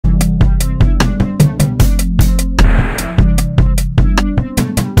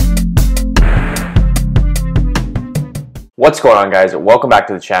What's going on, guys? Welcome back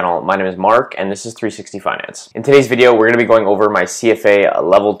to the channel. My name is Mark and this is 360 Finance. In today's video, we're going to be going over my CFA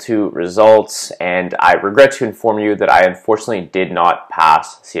Level 2 results, and I regret to inform you that I unfortunately did not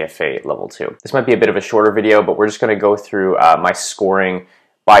pass CFA Level 2. This might be a bit of a shorter video, but we're just going to go through my scoring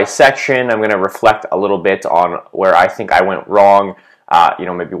by section. I'm going to reflect a little bit on where I think I went wrong,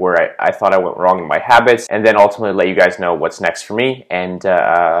 maybe where I thought I went wrong in my habits, and then ultimately let you guys know what's next for me and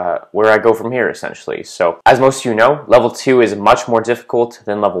where I go from here, essentially. So, as most of you know, Level 2 is much more difficult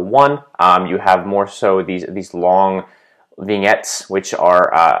than Level 1. You have more so these long vignettes, which are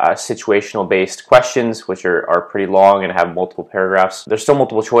situational-based questions, which are pretty long and have multiple paragraphs. There's still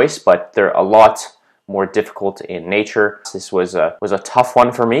multiple choice, but they're a lot more difficult in nature. This was a tough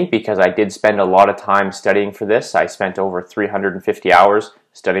one for me because I did spend a lot of time studying for this. I spent over 350 hours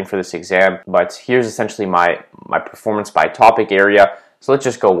studying for this exam, but here's essentially my performance by topic area. So let's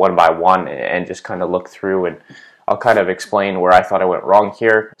just go one by one and just kind of look through, and I'll kind of explain where I thought I went wrong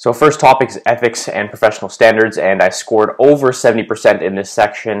here. So first topic is ethics and professional standards, and I scored over 70% in this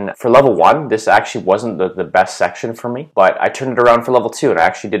section. For Level 1, this actually wasn't the best section for me, but I turned it around for Level 2 and I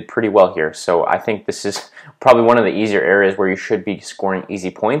actually did pretty well here. So I think this is probably one of the easier areas where you should be scoring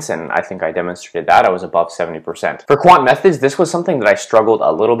easy points, and I think I demonstrated that. I was above 70%. For quant methods, this was something that I struggled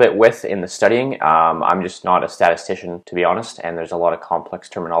a little bit with in the studying. I'm just not a statistician, to be honest, and there's a lot of complex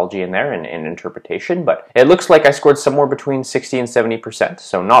terminology in there and interpretation, but it looks like I scored somewhere between 60 and 70%,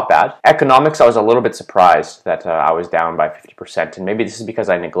 so not bad. Economics, I was a little bit surprised that I was down by 50%, and maybe this is because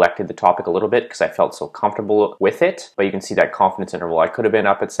I neglected the topic a little bit because I felt so comfortable with it, but you can see that confidence interval. I could have been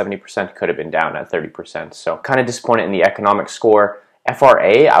up at 70%, could have been down at 30%, so kind of disappointed in the economic score.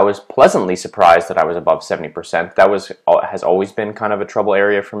 FRA, I was pleasantly surprised that I was above 70%. That has always been kind of a trouble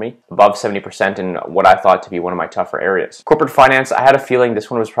area for me. Above 70% in what I thought to be one of my tougher areas. Corporate finance, I had a feeling this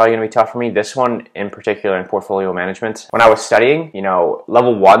one was probably going to be tough for me. This one in particular in portfolio management. When I was studying,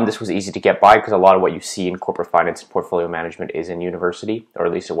 Level 1, this was easy to get by because a lot of what you see in corporate finance and portfolio management is in university, or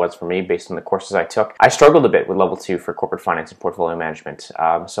at least it was for me based on the courses I took. I struggled a bit with Level 2 for corporate finance and portfolio management.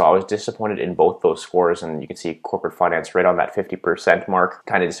 So I was disappointed in both those scores, and you can see corporate finance right on that 50% mark.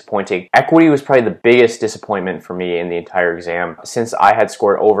 Kind of disappointing. Equity was probably the biggest disappointment for me in the entire exam. Since I had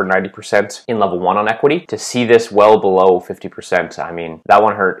scored over 90% in Level 1 on equity, to see this well below 50%, I mean, that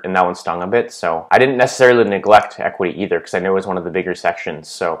one hurt and that one stung a bit. So I didn't necessarily neglect equity either because I knew it was one of the bigger sections.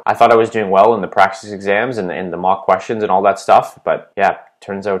 So I thought I was doing well in the practice exams and in the mock questions and all that stuff, but yeah,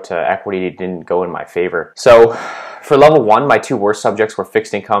 turns out equity didn't go in my favor. So for Level 1, my two worst subjects were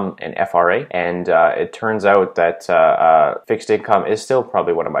fixed income and FRA, and it turns out that fixed income is still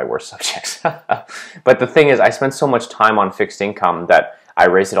probably one of my worst subjects. But the thing is, I spent so much time on fixed income that I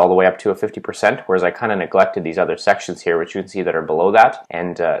raised it all the way up to a 50%, whereas I kind of neglected these other sections here, which you can see that are below that,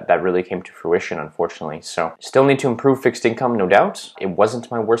 and that really came to fruition, unfortunately. So still need to improve fixed income, no doubt. It wasn't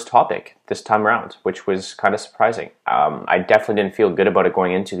my worst topic this time around, which was kind of surprising. I definitely didn't feel good about it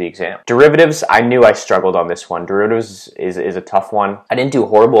going into the exam. Derivatives, I knew I struggled on this one. Derivatives is a tough one. I didn't do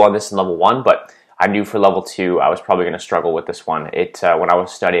horrible on this in Level 1, but I knew for Level 2 I was probably going to struggle with this one. When I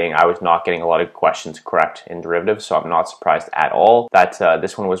was studying, I was not getting a lot of questions correct in derivatives, so I'm not surprised at all that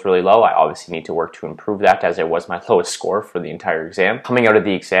this one was really low. I obviously need to work to improve that, as it was my lowest score for the entire exam. Coming out of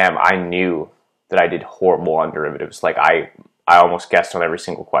the exam, I knew that I did horrible on derivatives. Like I almost guessed on every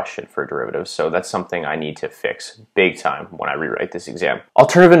single question for derivatives, so that's something I need to fix big time when I rewrite this exam.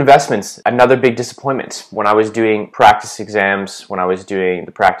 Alternative investments, another big disappointment. When I was doing practice exams, when I was doing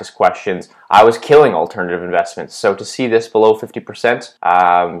the practice questions, I was killing alternative investments. So to see this below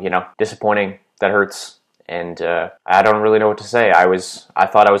 50%, disappointing. That hurts. And I don't really know what to say. I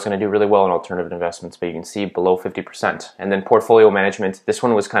thought I was going to do really well in alternative investments, but you can see below 50%. And then portfolio management, this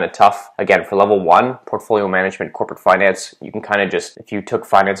one was kind of tough. Again, for Level 1, portfolio management, corporate finance, you can kind of just, if you took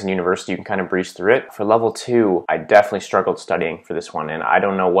finance in university, you can kind of breeze through it. For Level 2, I definitely struggled studying for this one, and I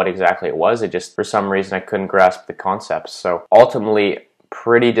don't know what exactly it was. It just, for some reason, I couldn't grasp the concepts. So ultimately,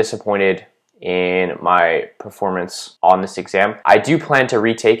 pretty disappointed in my performance on this exam. I do plan to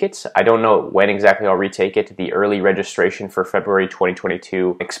retake it. I don't know when exactly I'll retake it. The early registration for February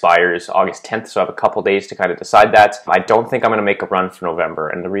 2022 expires August 10th, so I have a couple days to kind of decide that. I don't think I'm going to make a run for November,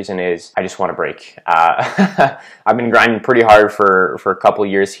 and the reason is I just want a break. I've been grinding pretty hard for a couple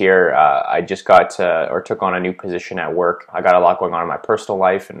years here. I just got took on a new position at work. I got a lot going on in my personal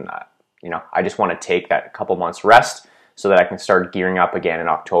life, and I just want to take that couple months rest so that I can start gearing up again in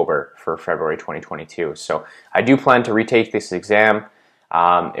October for February 2022. So I do plan to retake this exam.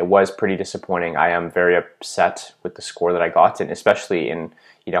 It was pretty disappointing. I am very upset with the score that I got, and especially in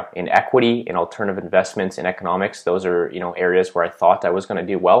in equity, in alternative investments, in economics. Those are areas where I thought I was going to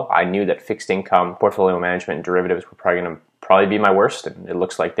do well. I knew that fixed income, portfolio management, and derivatives were probably going to be my worst, and it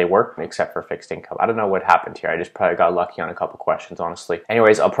looks like they were, except for fixed income. I don't know what happened here. I just probably got lucky on a couple questions, honestly.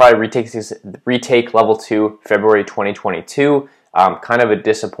 Anyways, I'll probably retake level 2 February 2022. Kind of a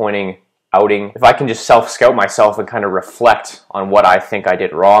disappointing outing. If I can just self-scout myself and kind of reflect on what I think I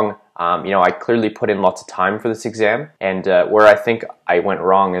did wrong, I clearly put in lots of time for this exam, and where I think I went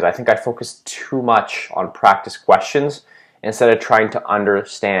wrong is I think I focused too much on practice questions instead of trying to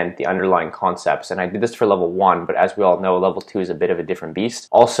understand the underlying concepts. And I did this for level 1, but as we all know, level 2 is a bit of a different beast.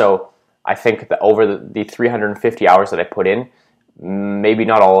 Also, I think that over the 350 hours that I put in, maybe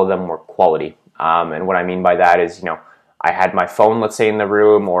not all of them were quality. And what I mean by that is, I had my phone, let's say, in the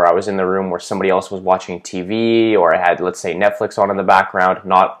room, or I was in the room where somebody else was watching TV, or I had, let's say, Netflix on in the background.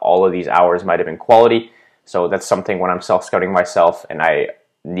 Not all of these hours might have been quality. So that's something when I'm self-scouting myself and I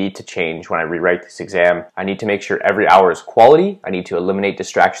need to change when I rewrite this exam. I need to make sure every hour is quality. I need to eliminate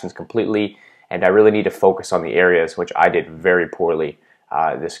distractions completely, and I really need to focus on the areas which I did very poorly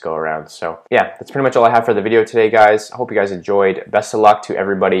this go around. So yeah, that's pretty much all I have for the video today, guys. I hope you guys enjoyed. Best of luck to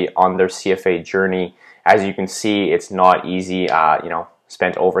everybody on their CFA journey. As you can see, it's not easy.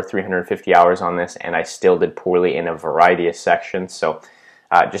 Spent over 350 hours on this, and I still did poorly in a variety of sections. So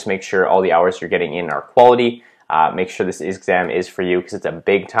just make sure all the hours you're getting in are quality. Make sure this exam is for you, because it's a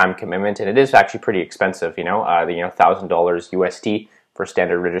big time commitment, and it is actually pretty expensive. The $1,000 USD for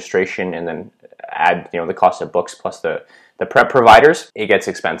standard registration, and then add the cost of books plus the prep providers, it gets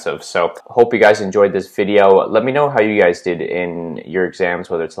expensive. So hope you guys enjoyed this video. Let me know how you guys did in your exams,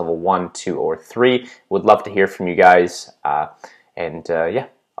 whether it's level 1, 2, or 3. Would love to hear from you guys. Yeah,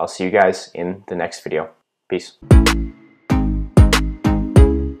 I'll see you guys in the next video. Peace.